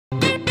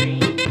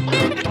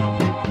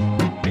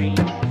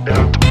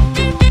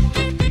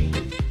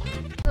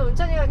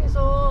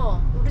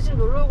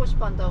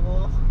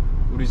간다고.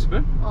 우리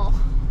집을? 아유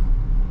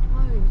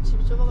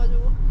집이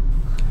좁아가지고.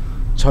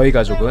 저희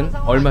가족은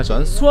얼마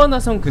전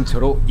수원화성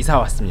근처로 이사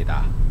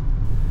왔습니다.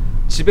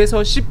 집에서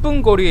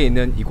 10분 거리에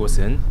있는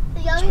이곳은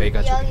저희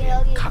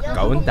가족에게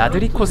가까운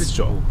나들이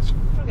코스죠.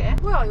 그러게.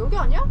 뭐야 여기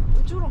아니야?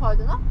 이쪽으로 가야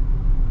되나?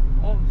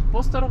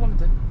 버스 타러 가면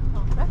돼.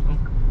 그래?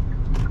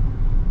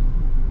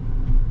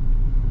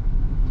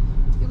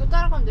 이거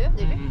따라가면 돼요?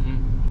 내비?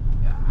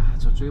 야,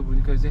 저쪽에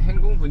보니까 이제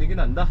행궁 분위기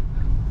난다.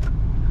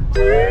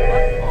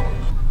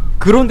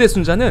 그런데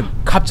순자는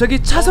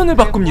갑자기 차선을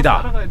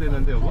바꿉니다. 따라가야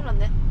되는데 여보. 큰일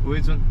났네.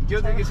 우회전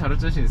끼어들기 잘할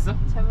자신 있어?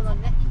 잘못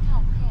왔네.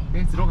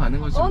 그냥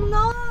들어가는 거지.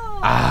 no.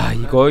 아,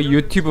 이거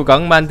유튜브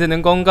강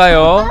만드는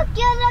건가요?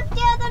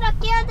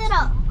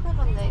 끼어들어. 큰일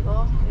났네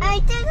이거.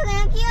 이쪽에서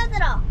그냥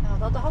끼어들어. 야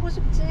나도 하고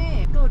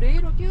싶지. 또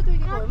레이로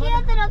끼어들기가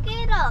얼마나.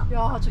 끼어들어.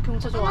 야 저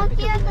경차 저거 안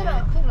비켜주네.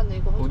 끼어들어. 큰일 났네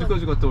이거.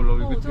 어디까지 갔다 올라오?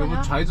 이거 어떡하냐?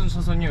 여보 좌회전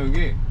차선이야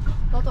여기.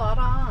 나도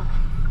알아.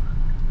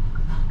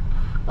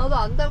 나도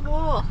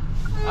안다고.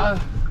 아,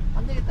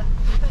 안 되겠다.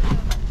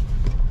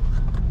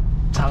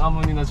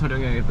 장화문이나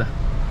촬영해야겠다.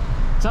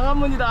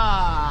 장화문이다.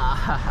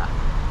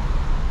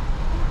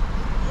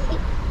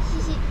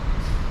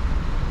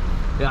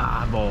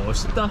 야,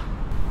 멋있다.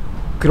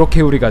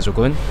 그렇게 우리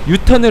가족은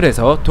유턴을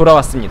해서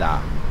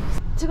돌아왔습니다.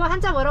 지금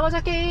한자 뭐라고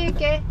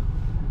적혀있게?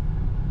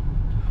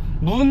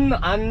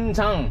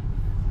 문안장.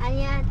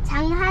 아니야,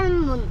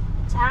 장한문.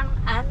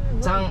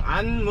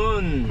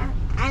 장안문.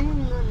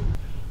 안문.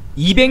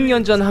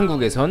 200년 전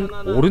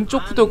한국에선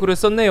오른쪽 부덕으로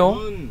썼네요.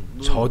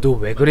 저도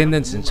왜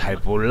그랬는지는 잘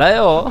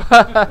몰라요.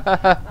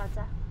 맞아.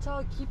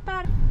 저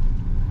깃발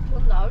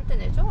돈 나올 때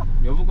내줘.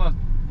 여보가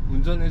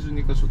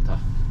운전해주니까 좋다.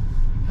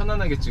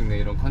 편안하게 찍네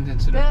이런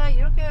컨텐츠를. 내가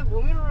이렇게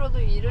몸으로라도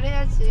일을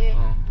해야지.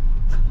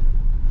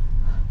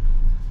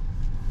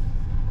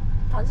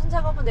 단순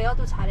작업은 내가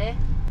더 잘해.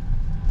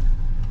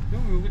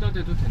 여기다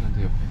대도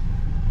되는데 옆에.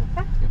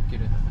 옆에?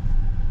 옆길에다가.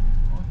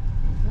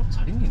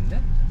 자리는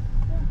있네?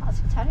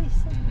 아직 자리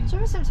있어.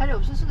 좀 있으면 자리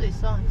없을 수도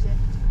있어 이제.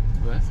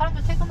 왜?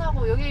 사람들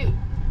퇴근하고 여기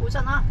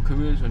오잖아.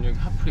 금요일 저녁에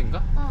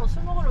하플인가?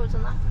 술 먹으러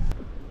오잖아.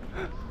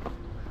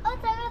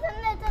 저기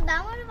전에 저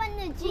나무를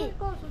만들지.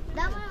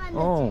 나무를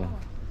만들지.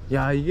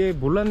 야, 이게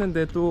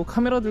몰랐는데 또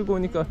카메라 들고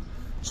오니까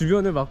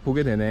주변을 막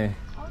보게 되네.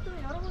 아무튼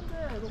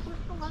여러분들 먹고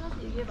싶은 거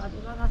하나씩 얘기해봐.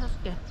 내가 하나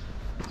사줄게.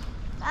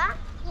 나?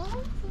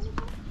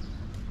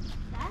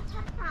 나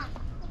사탕.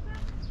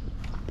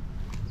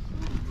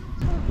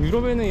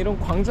 유럽에는 이런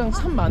광장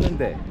참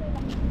많은데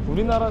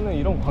우리나라는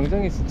이런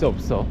광장이 진짜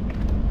없어.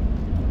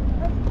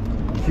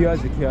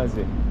 귀하지.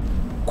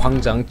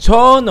 광장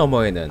저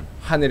너머에는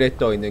하늘에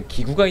떠있는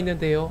기구가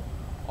있는데요.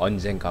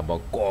 언젠가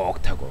한번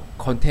꼭 타고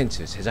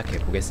컨텐츠 제작해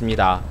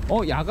보겠습니다.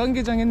 야간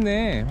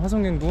개장했네,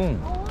 화성행궁.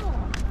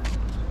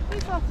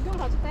 그러니까 구경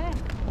가도 돼.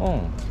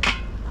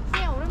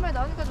 그냥 오랜만에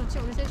나오니까 좋지.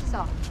 우리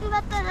셋이서.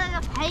 맞다, 내가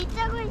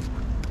발자국 있다고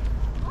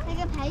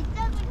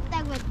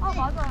했지.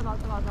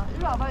 맞아.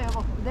 일로 와봐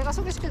여보. 내가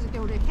소개시켜줄게.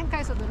 우리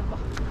캠카에서 들은 거.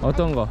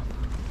 어떤 거?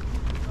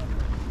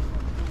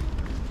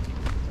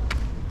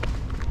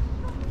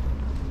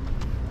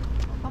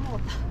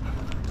 까먹었다.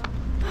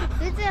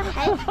 요즘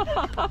발자국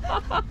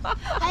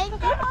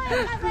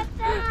있다고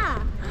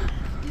했잖아.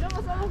 이런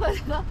거 써먹어야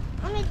되나?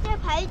 언니 저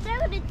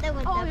발자국 있다고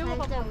했잖아.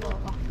 발자국.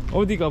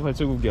 어디가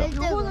발자국이야?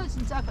 요거는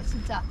진짜.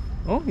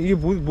 이게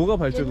뭐가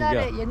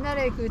발자국이야?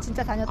 옛날에 그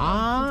진짜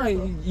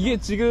다녔던. 이게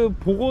지금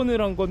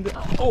복원을 한 건데.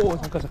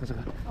 잠깐.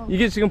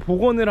 이게 지금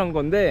복원을 한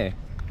건데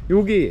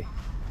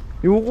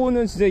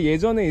요거는 진짜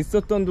예전에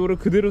있었던 돌을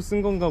그대로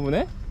쓴 건가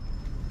보네?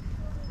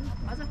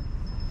 맞아.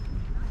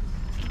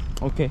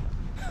 오케이.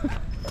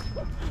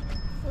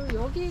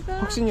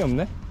 여기가 확신이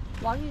없네?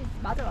 왕이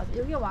맞아.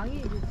 여기가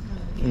왕이.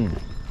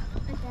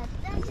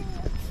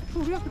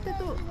 우리가 그때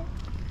또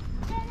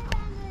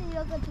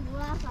이렇게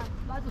돌아서.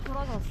 맞아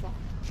돌아서 왔어.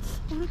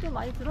 우리 좀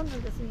많이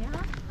들었는데 승희야.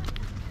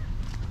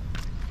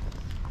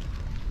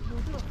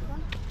 뭐 들었어?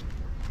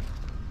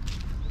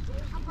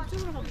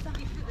 이쪽으로 가보자.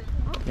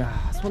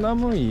 야,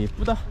 소나무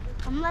이쁘다.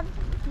 엄마도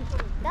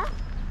있다?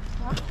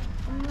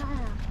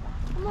 엄마야.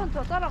 한 번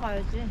더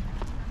따라가야지.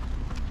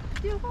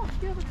 뛰어도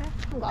돼.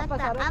 아빠 아빠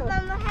잘할 거야.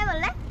 한번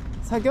해볼래?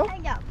 사격?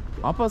 사격.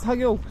 아빠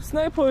사격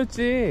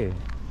스나이퍼였지.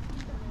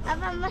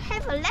 아빠 한번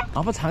해볼래?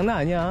 아빠 장난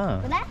아니야.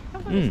 그래?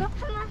 현금 있어?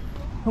 한번.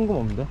 현금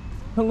없는데?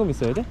 현금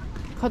있어야 돼?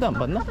 카드 안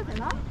받나? 카드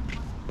되나?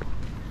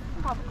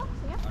 가볼까?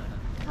 승희야?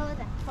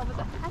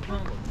 가보자.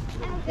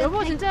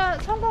 여보 진짜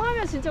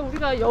성공하면 진짜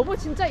우리가 여보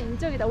진짜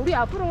인정이다. 우리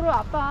앞으로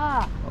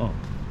아빠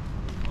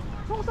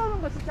총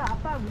쏘는 거 진짜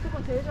아빠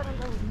무조건 제일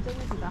잘한다고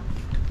인정해주다.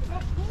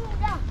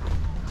 인정.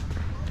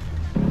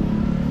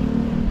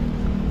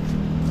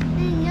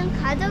 인형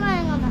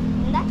가져가는 거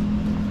같은데?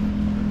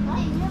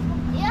 인형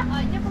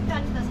뽑기야? 인형 뽑기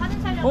아니다.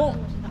 사진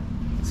촬영하는 곳이다.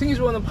 승희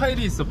좋아하는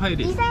파일이 있어,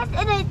 파일이. 이상한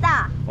애도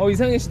있다.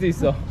 이상해 씨도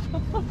있어.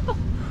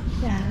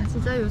 야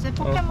진짜 요새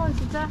포켓몬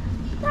진짜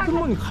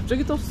포켓몬이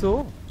갑자기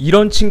떴어.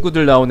 이런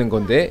친구들 나오는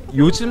건데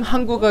요즘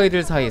한국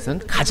아이들 사이에선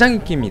가장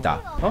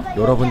인기입니다.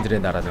 여러분들의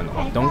나라는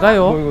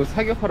어떤가요? 이거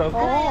사격하라고?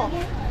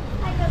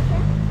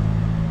 사격해?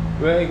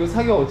 왜 이거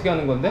사격 어떻게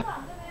하는 건데?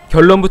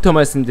 결론부터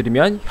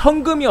말씀드리면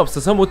현금이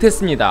없어서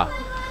못했습니다.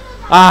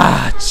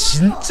 아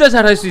진짜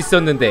잘할 수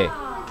있었는데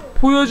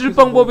보여줄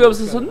방법이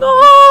없어서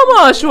너무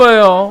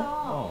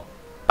아쉬워요.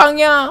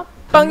 빵야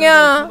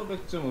빵야.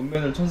 1500점,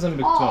 은메달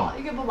 1300점.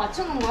 이게 뭐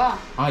맞춰놓은 거야?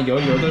 아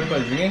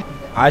 18발 중에?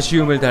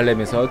 아쉬움을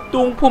달래면서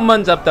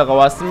똥폼만 잡다가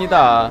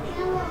왔습니다.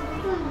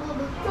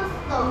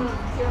 놓쳤어.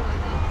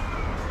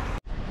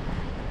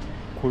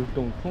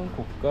 골동품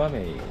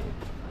고가메이.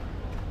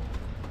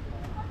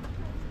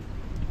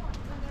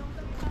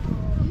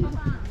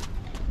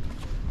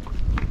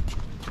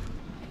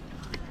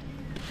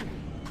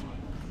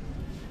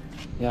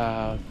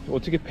 야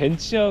어떻게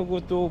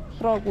벤치하고 또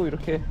풀하고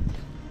이렇게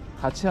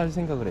같이 할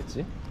생각을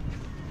했지?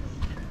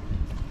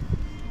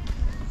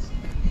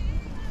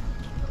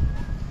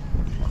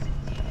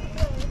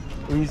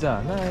 의자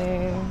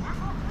하나에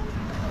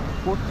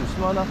꽃도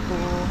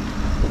심어놨고.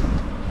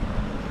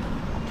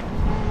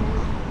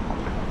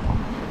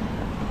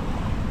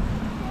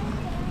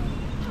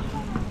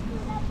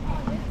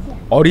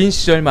 어린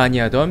시절 많이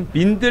하던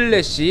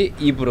민들레씨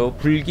입으로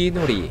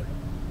불기놀이.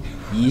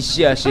 이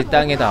씨앗이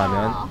땅에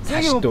닿으면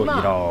다시 또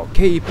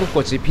이렇게 이쁜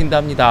꽃이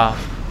핀답니다.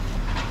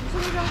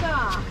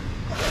 소리병자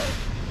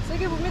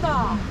세게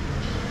봅니다.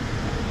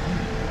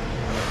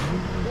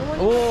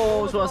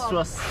 오 좋았어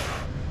좋았어.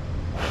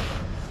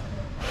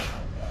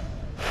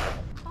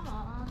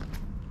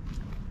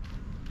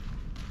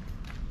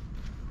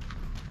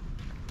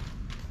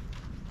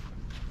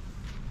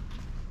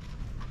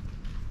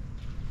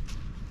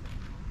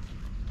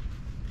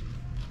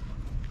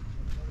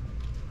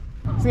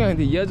 승아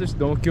근데 이 아저씨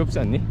너무 귀엽지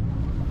않니?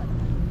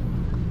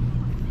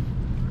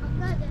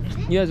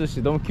 이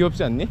아저씨 너무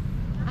귀엽지 않니?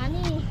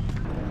 아니.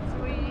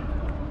 3, 2, 1,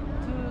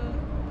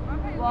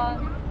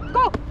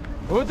 고!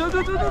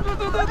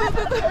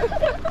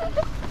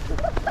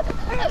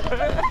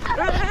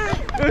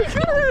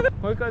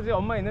 거기까지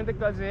엄마 있는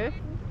데까지.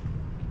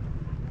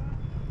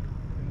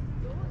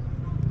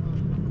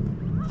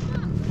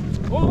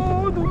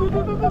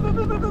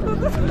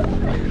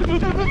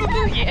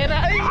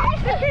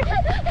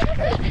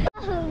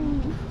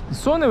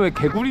 수원에 왜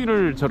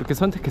개구리를 저렇게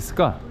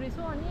선택했을까? 우리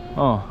소원이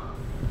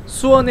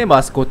수원의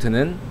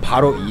마스코트는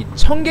바로 이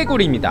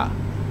청개구리입니다.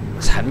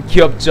 참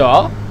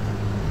귀엽죠?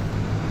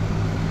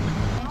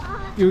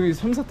 여기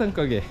솜사탕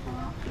가게.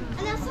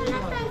 아니야,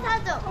 술래탕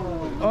사줘.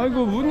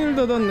 아이고 문을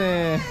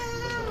닫았네.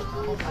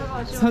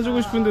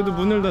 사주고 싶은데도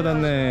문을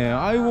닫았네.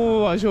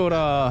 아이고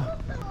아쉬워라.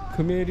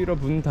 금요일이라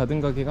문 닫은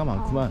가게가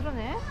많구만.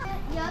 그러네.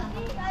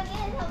 여기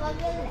가게에서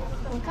먹을래.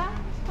 진짜?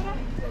 그래.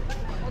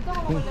 어떤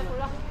거 먹을래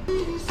골라.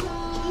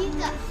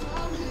 이거.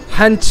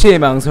 한치의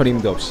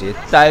망설임도 없이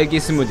딸기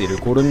스무디를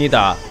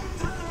고릅니다.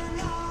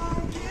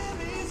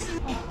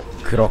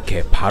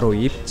 그렇게 바로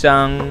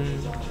입장.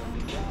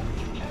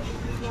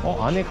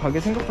 안에 가게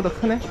생각보다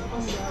크네.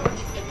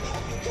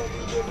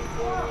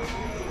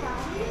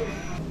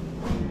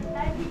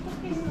 딸기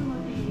쿠키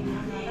스무디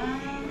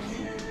하나랑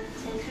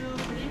제주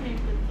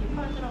그린밀크티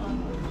펄 들어간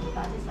거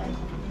라지 사이즈.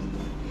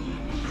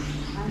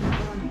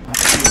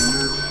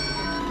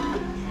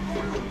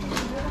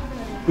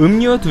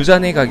 음료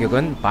 2잔의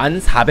가격은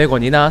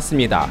 1,400원이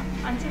나왔습니다.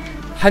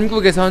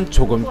 한국에선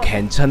조금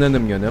괜찮은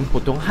음료는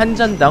보통 한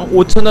잔당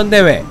 5,000원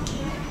내외.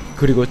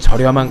 그리고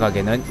저렴한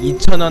가게는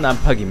 2,000원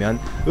안팎이면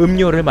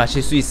음료를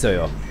마실 수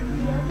있어요.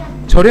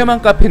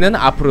 저렴한 카페는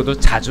앞으로도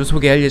자주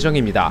소개할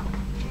예정입니다.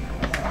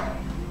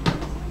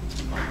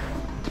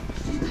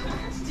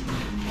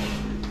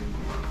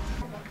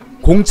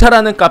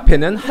 공차라는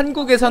카페는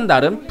한국에선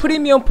나름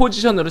프리미엄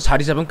포지션으로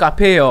자리 잡은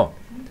카페예요.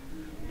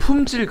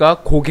 품질과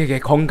고객의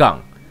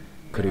건강,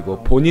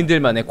 그리고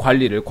본인들만의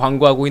관리를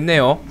광고하고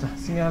있네요. 자,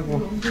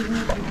 승희하고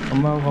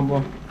엄마하고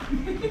한번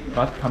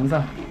맛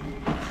감사.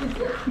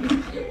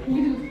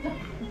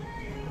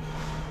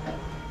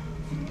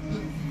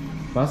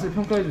 맛을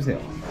평가해 주세요.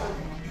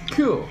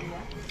 큐.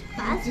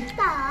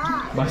 맛있다.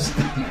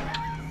 맛있다.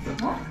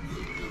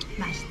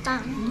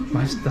 맛있다.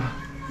 맛있다.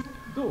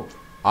 또.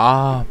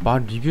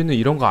 맛 리뷰는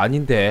이런 거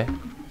아닌데.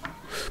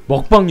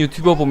 먹방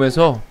유튜버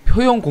보면서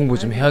표현 공부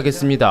좀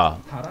해야겠습니다.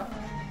 달아?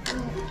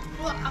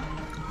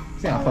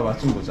 쌤 아빠 맛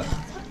좀 보자.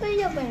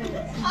 섞으려고요.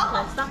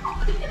 맛있어?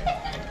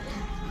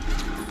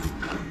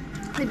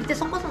 근데 밑에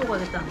섞어서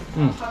먹어야겠다.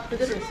 응.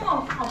 그대로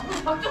있어.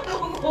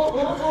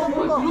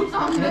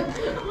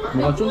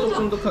 뭔가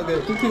쫀득쫀득하게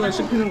쿠키가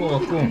씹히는 것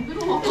같고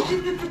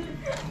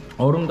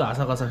얼음도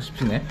아삭아삭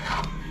씹히네.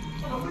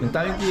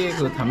 딸기의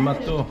그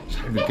단맛도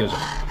잘 느껴져.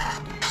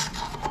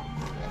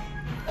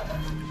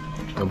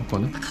 여보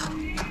거는?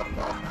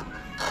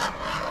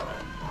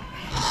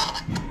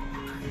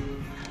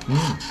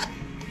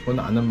 그건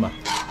아는 맛.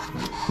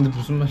 근데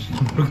무슨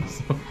맛인지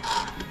모르겠어.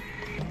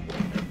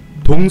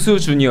 동수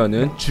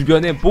주니어는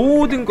주변의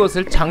모든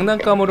것을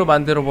장난감으로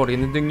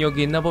만들어버리는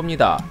능력이 있나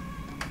봅니다. 야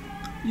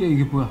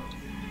이게 뭐야?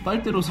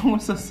 빨대로 성을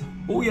쌌어.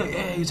 오야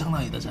이거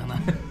장난 아니다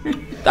장난.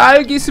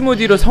 딸기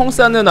스무디로 성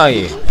싸는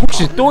아이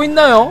혹시 또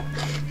있나요?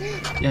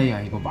 야야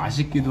이거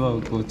맛있기도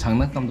하고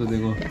장난감도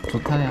되고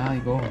좋다야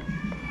이거.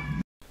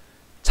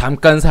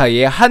 잠깐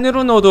사이에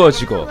하늘은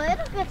어두워지고 왜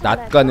이렇게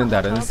낮과는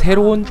다른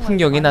새로운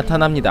풍경이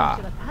나타납니다.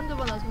 한두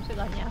번 한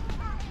솜씨가 아니야.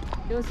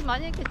 연습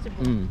많이 했겠지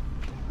뭐.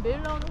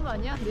 매일 나오는 거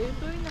아니야? 내일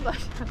또 있는 거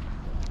아니야?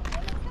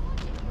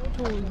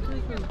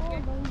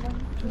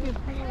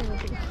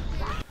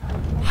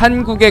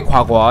 한국의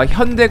과거와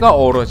현대가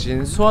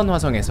어우러진 수원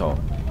화성에서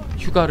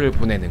휴가를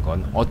보내는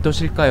건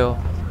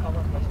어떠실까요?